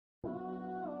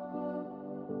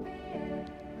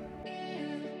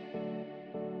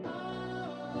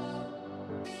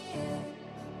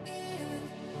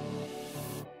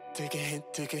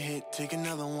Take a hit, take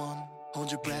another one.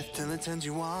 Hold your breath till it turns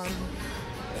you on.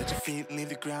 Let your feet leave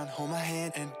the ground, hold my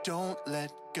hand and don't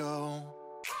let go.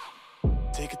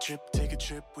 Take a trip,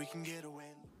 we can get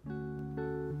away.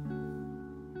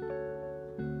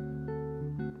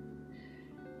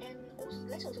 And also,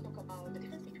 let's also talk about the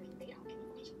difference between layout and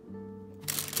information.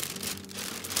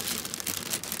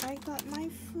 I got my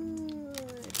food.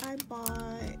 I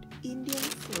bought Indian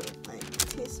food, like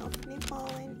taste of Nepal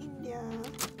and India.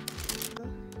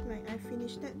 Like I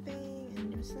finished that thing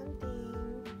and there's something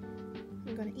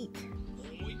I'm gonna eat.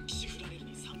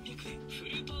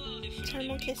 잘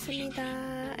먹겠습니다.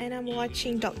 And I'm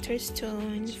watching Dr.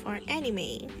 Stone for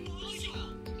anime.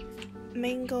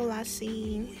 Mango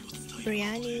lassi,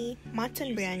 biryani,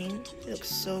 mutton biryani. Looks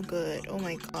so good. Oh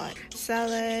my god.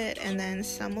 Salad and then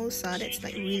samosa. That's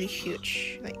like really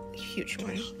huge. Like huge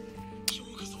one.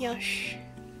 Yosh.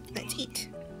 Let's eat.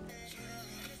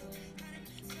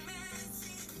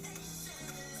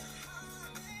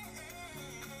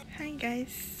 Hi guys,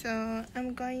 so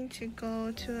I'm going to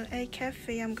go to a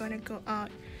cafe. I'm gonna go out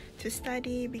to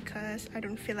study because I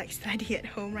don't feel like studying at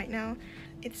home right now.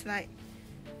 It's like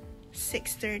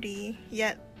 6:30,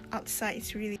 yet outside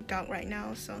it's really dark right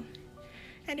now. So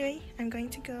anyway, I'm going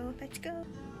to go. Let's go.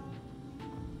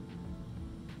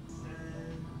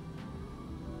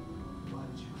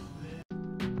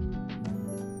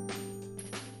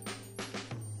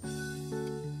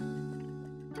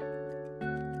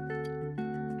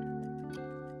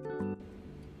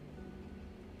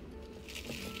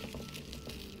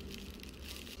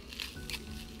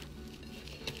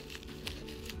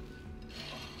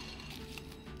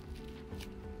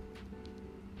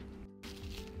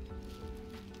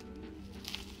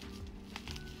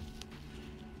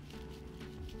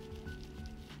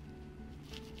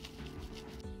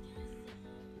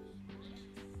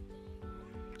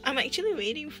 I'm actually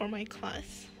waiting for my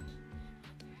class.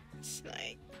 It's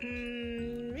like,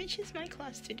 which is my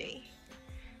class today?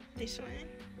 This one.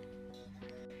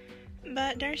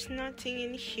 But there's nothing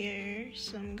in here,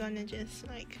 so I'm gonna just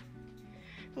like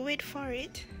wait for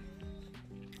it.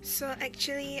 So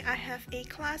actually I have a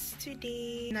class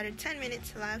today, another 10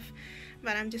 minutes left,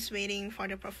 but I'm just waiting for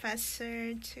the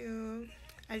professor to,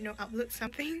 I don't know, upload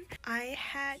something. I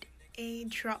had a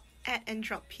add and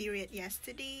drop period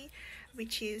yesterday,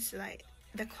 which is like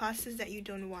the classes that you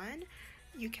don't want,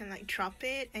 you can like drop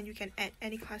it and you can add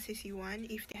any classes you want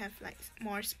if they have like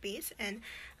more space. And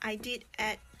I did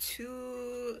add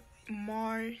 2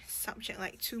 more subject,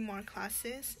 like 2 more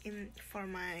classes for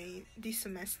my this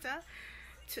semester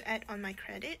to add on my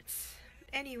credits.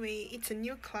 Anyway, it's a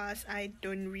new class. I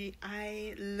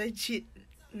legit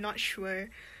not sure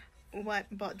what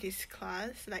about this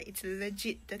class. Like it's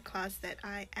legit the class that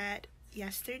I add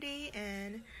yesterday,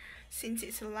 and since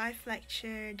it's a live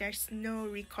lecture, there's no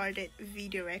recorded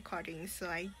video recording, so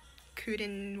I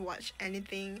couldn't watch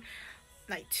anything.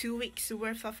 Like 2 weeks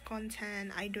worth of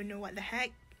content. I don't know what the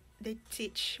heck they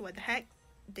teach, what the heck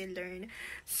they learn.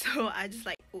 So I just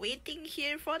like waiting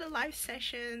here for the live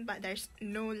session, but there's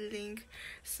no link.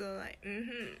 So like,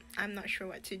 I'm not sure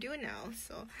what to do now.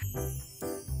 So.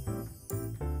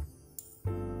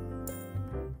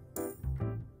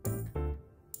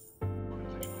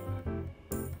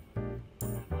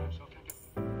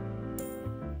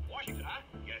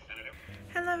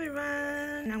 Hello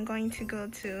everyone, I'm going to go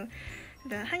to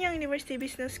the Hanyang University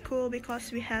Business School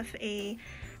because we have a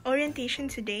orientation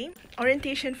today,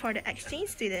 orientation for the exchange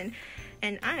student,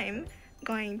 and I'm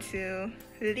going to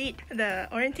lead the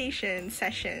orientation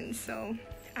session. So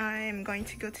I'm going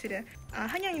to go to the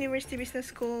Hanyang University Business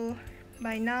School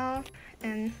by now,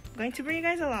 and I'm going to bring you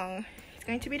guys along. It's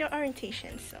going to be the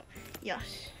orientation, so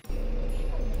yes.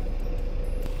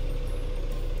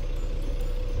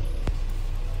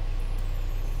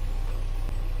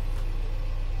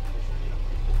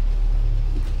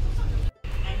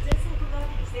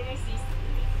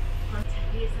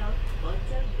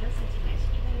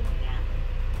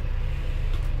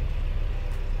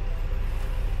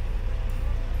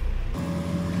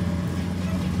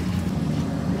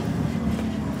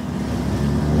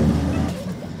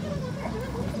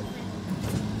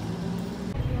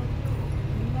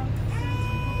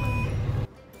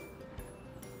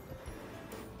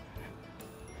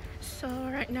 So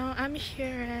right now I'm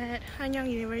here at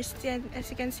Hanyang University, and as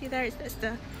you can see there, that's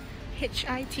the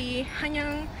HIT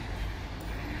Hanyang.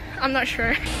 I'm not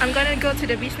sure. I'm gonna go to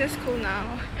the business school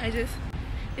now.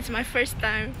 It's my first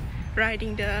time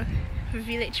riding the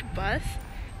village bus.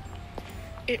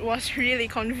 it was really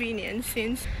convenient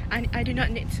since I do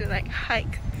not need to like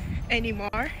hike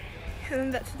anymore.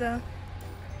 And that's the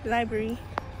library.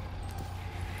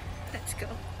 Let's go.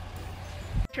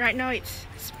 Right now it's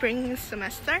spring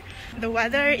semester. The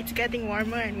weather it's getting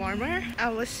warmer and warmer. I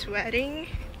was sweating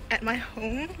at my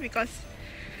home because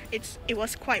it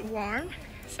was quite warm.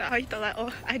 So I thought like,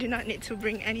 oh, I do not need to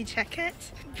bring any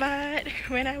jackets. But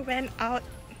when I went out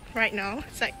right now,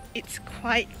 it's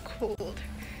quite cold.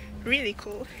 Really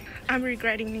cold. I'm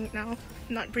regretting it now,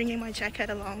 not bringing my jacket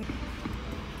along.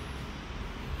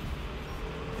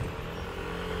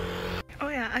 Oh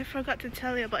yeah, I forgot to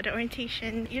tell you about the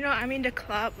orientation. You know, I'm in the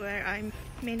club where I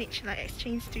manage like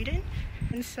exchange student,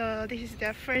 and so this is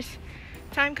their first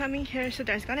time coming here, so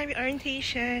there's gonna be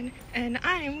orientation and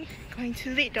I'm going to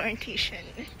lead the orientation.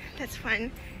 That's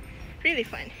fun, really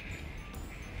fun.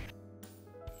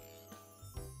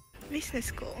 Business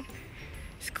school,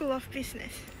 School of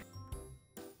Business.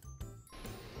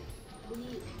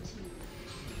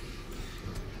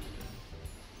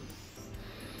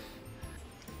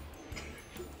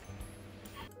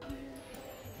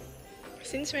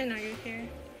 Since when are you here?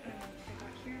 I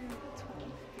got here at 12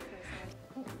 because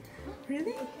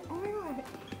Really? Oh my god.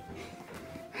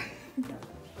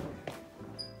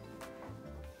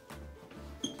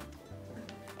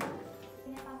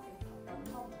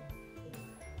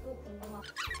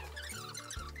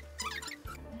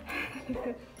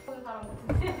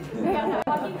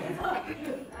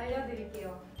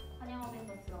 알려드릴게요. 한양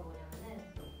어벤져스가 뭐냐면은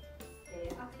이제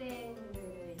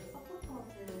학생들을 이제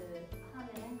서포터즈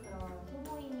하는 그런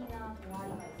소모임이나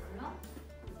동아리가 있으면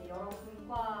이제 여러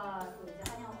분과도 이제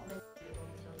한양 어벤져스를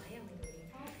넣으시잖아요. 근데 우리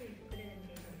사업부의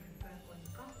프레젠테이션 발표할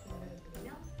거니까 오늘을 들으면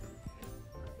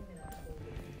학생들한테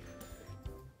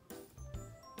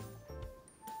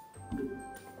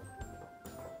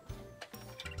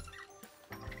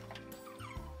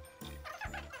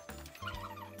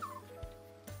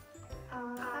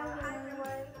Hi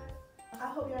everyone. I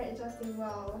hope you are adjusting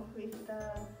well with the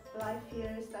life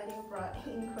here studying abroad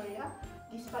in Korea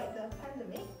despite the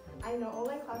pandemic. I know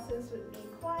online classes would be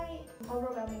quite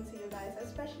overwhelming to you guys,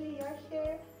 especially you're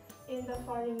here in the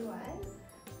foreign land.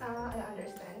 I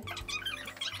understand.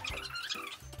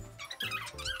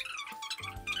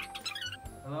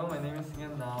 Hello, my name is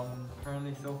Singhan. I'm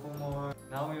currently sophomore.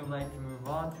 Now we would like to move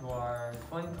on to our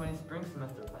 2020 spring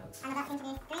semester plans. I'm about to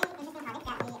introduce three interesting topics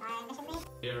that we are ambitious with.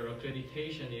 Their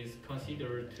accreditation is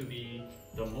considered to be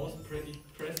the most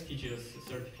prestigious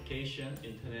certification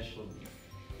internationally.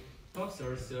 Fox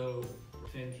also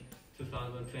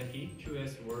 2020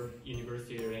 QS World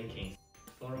University Rankings.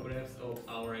 Photographs of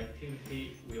our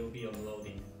activity will be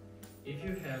uploaded. If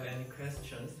you have any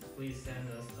questions, please send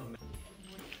us a message.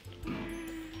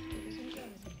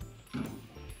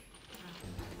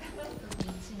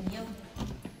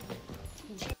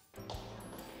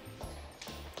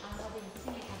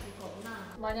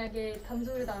 만약에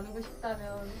담소를 나누고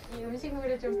싶다면 이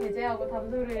음식물을 좀 배제하고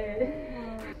담소를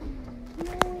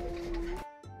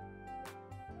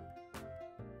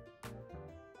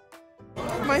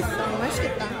맛있어,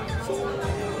 맛있겠다.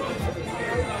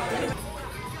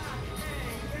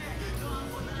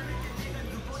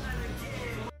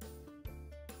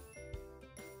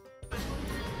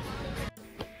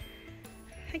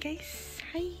 Hi guys,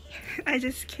 hi. I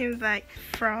just came back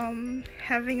from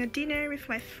having a dinner with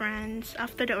my friends.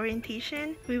 After the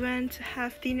orientation, we went to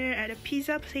have dinner at a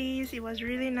pizza place. It was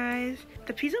really nice.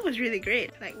 The pizza was really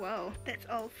great. Like wow. That's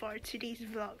all for today's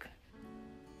vlog.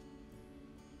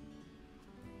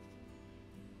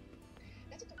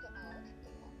 Let's talk about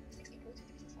the 6 approach to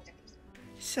business objectives.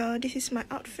 So this is my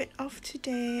outfit of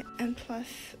today, and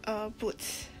plus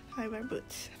boots. I wear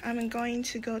boots. I'm going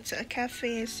to go to a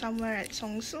cafe somewhere at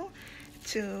Seongsu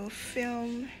to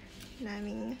film,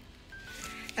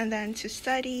 and then to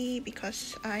study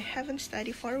because I haven't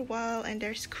studied for a while and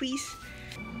there's quiz.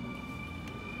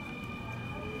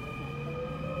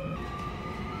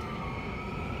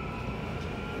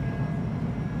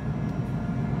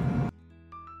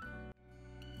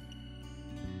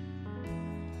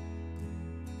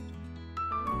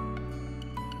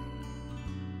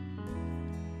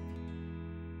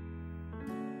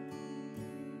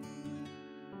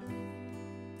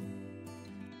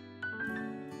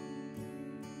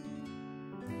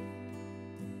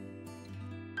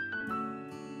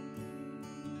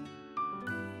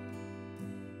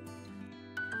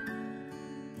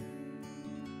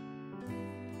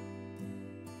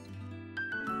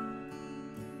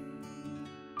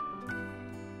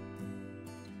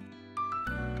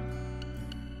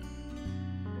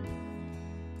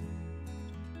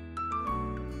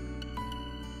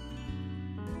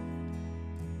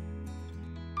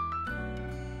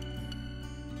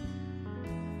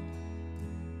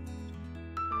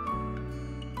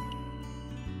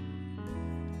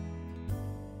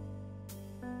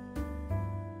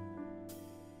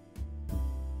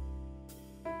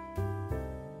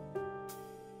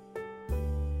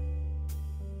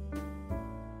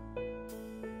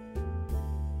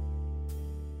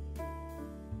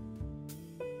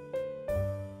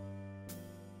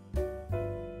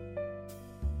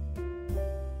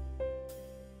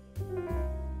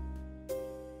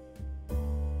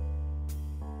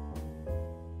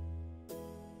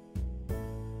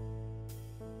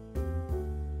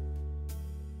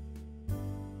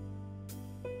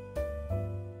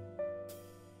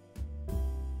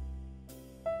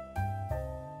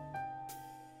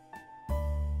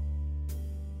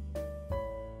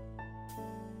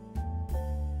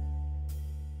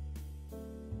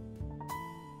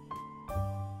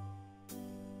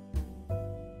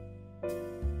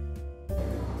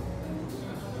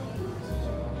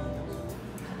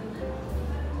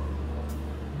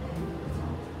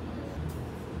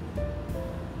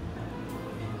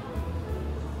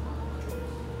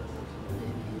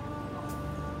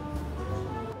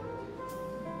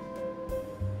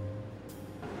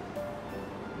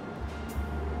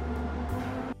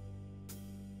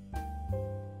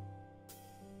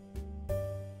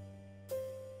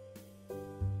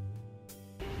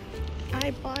 I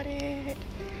bought it.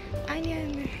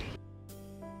 Onion.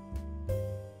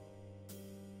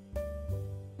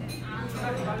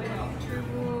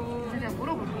 그리고 제가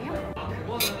물어볼게요.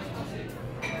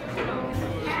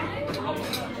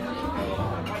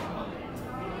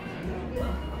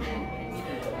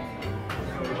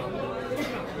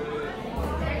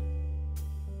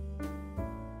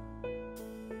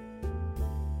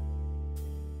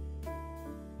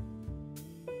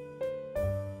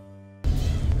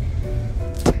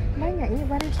 Banyaknya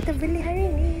barang kita beli hari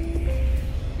ni.